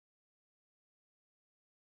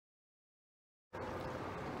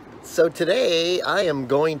So today I am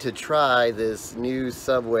going to try this new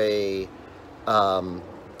Subway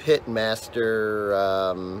Pitmaster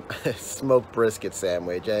smoked brisket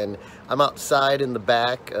sandwich, and I'm outside in the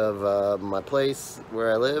back of my place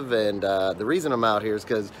where I live, and the reason I'm out here is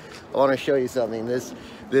because I want to show you something. This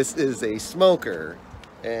is a smoker,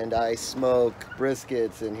 and I smoke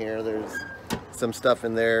briskets in here. There's some stuff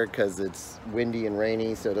in there because it's windy and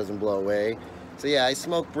rainy, so it doesn't blow away. So yeah, I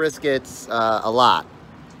smoke briskets a lot.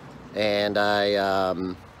 And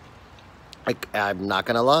I'm not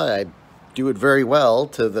gonna lie, I do it very well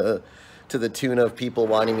to the tune of people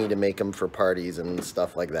wanting me to make them for parties and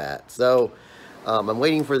stuff like that. So I'm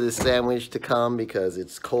waiting for this sandwich to come because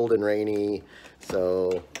it's cold and rainy.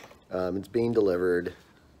 So it's being delivered.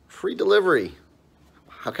 Free delivery.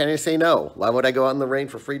 How can I say no? Why would I go out in the rain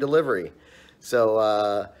for free delivery?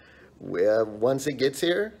 So once it gets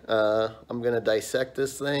here, I'm gonna dissect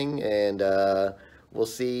this thing, and we'll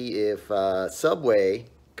see if Subway,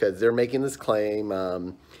 because they're making this claim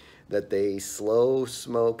that they slow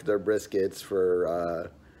smoke their briskets for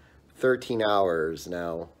 13 hours.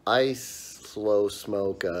 Now, I slow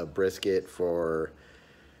smoke a brisket for,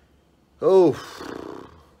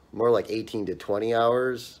 more like 18 to 20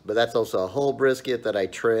 hours. But that's also a whole brisket that I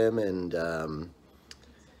trim and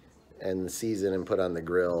season and put on the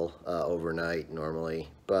grill overnight normally.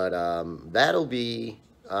 But that'll be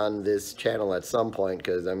on this channel at some point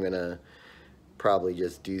because I'm gonna probably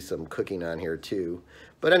just do some cooking on here too.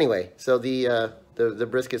 But anyway, so the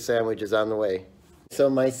brisket sandwich is on the way. So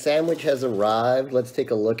my sandwich has arrived. Let's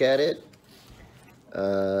take a look at it.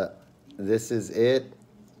 This is it.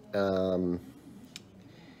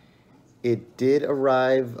 It did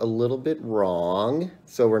arrive a little bit wrong,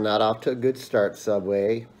 so we're not off to a good start,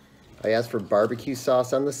 Subway. I asked for barbecue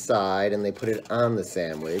sauce on the side, and they put it on the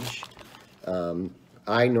sandwich.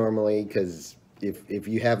 I normally, because if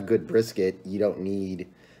you have good brisket, you don't need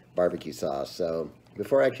barbecue sauce. So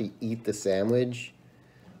before I actually eat the sandwich,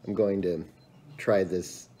 I'm going to try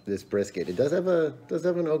this brisket. It does have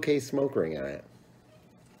an okay smoke ring on it.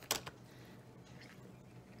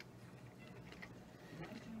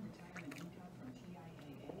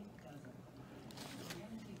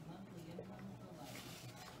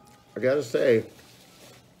 I gotta say,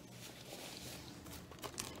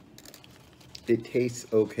 it tastes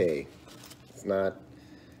okay. It's not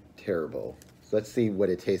terrible. So let's see what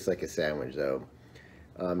it tastes like a sandwich, though.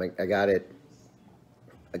 I got it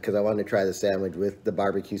because I wanted to try the sandwich with the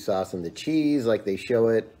barbecue sauce and the cheese like they show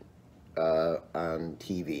it on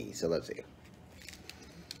TV. So let's see.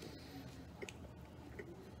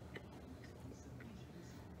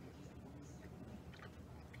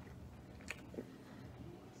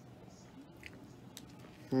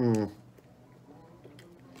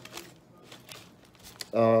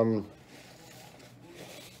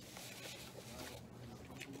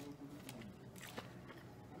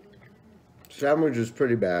 Sandwich is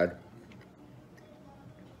pretty bad.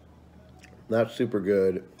 Not super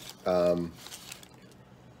good.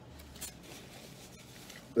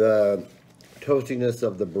 The toastiness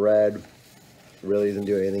of the bread really isn't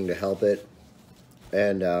doing anything to help it.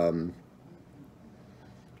 And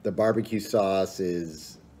the barbecue sauce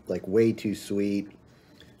is like way too sweet.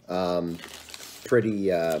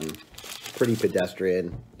 Pretty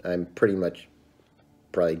pedestrian. I'm pretty much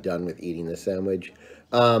probably done with eating this sandwich.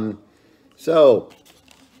 So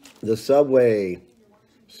the Subway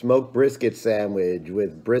smoked brisket sandwich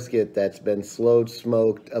with brisket that's been slow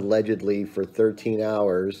smoked allegedly for 13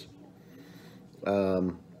 hours.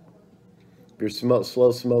 If you're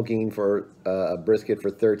slow smoking for a brisket for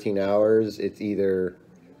 13 hours, it's either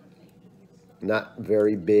not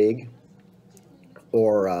very big,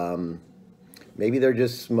 or maybe they're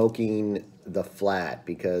just smoking the flat,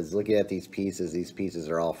 because looking at these pieces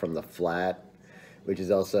are all from the flat, which is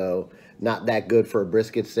also not that good for a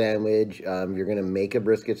brisket sandwich. If you're going to make a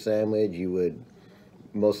brisket sandwich, you would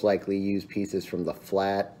most likely use pieces from the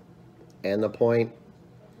flat and the point,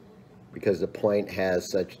 because the point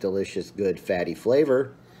has such delicious, good, fatty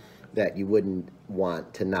flavor that you wouldn't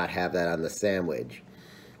want to not have that on the sandwich.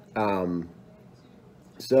 It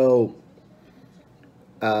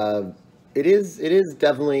is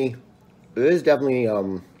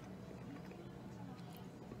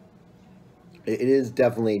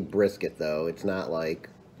definitely brisket, though. It's not like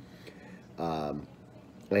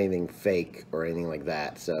anything fake or anything like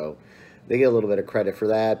that. So they get a little bit of credit for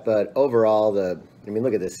that. But overall, I mean,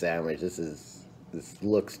 look at this sandwich. This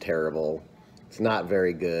looks terrible. It's not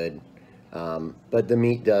very good. But the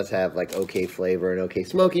meat does have like okay flavor and okay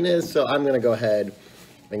smokiness. So I'm gonna go ahead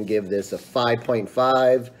and give this a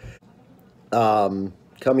 5.5.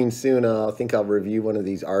 Coming soon, I think I'll review one of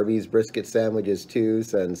these Arby's brisket sandwiches too,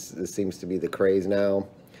 since this seems to be the craze now.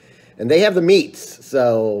 And they have the meats,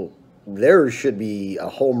 so there should be a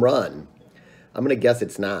home run. I'm gonna guess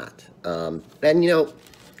it's not. And you know,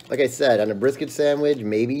 like I said, on a brisket sandwich,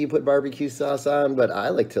 maybe you put barbecue sauce on, but I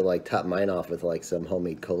like to like top mine off with like some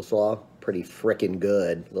homemade coleslaw. Pretty frickin'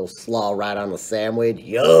 good. A little slaw right on the sandwich.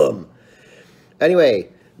 Yum! Anyway,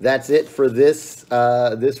 that's it for this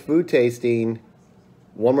this food tasting.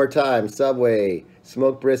 One more time, Subway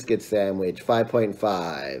smoked brisket sandwich,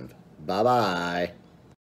 5.5. Bye-bye.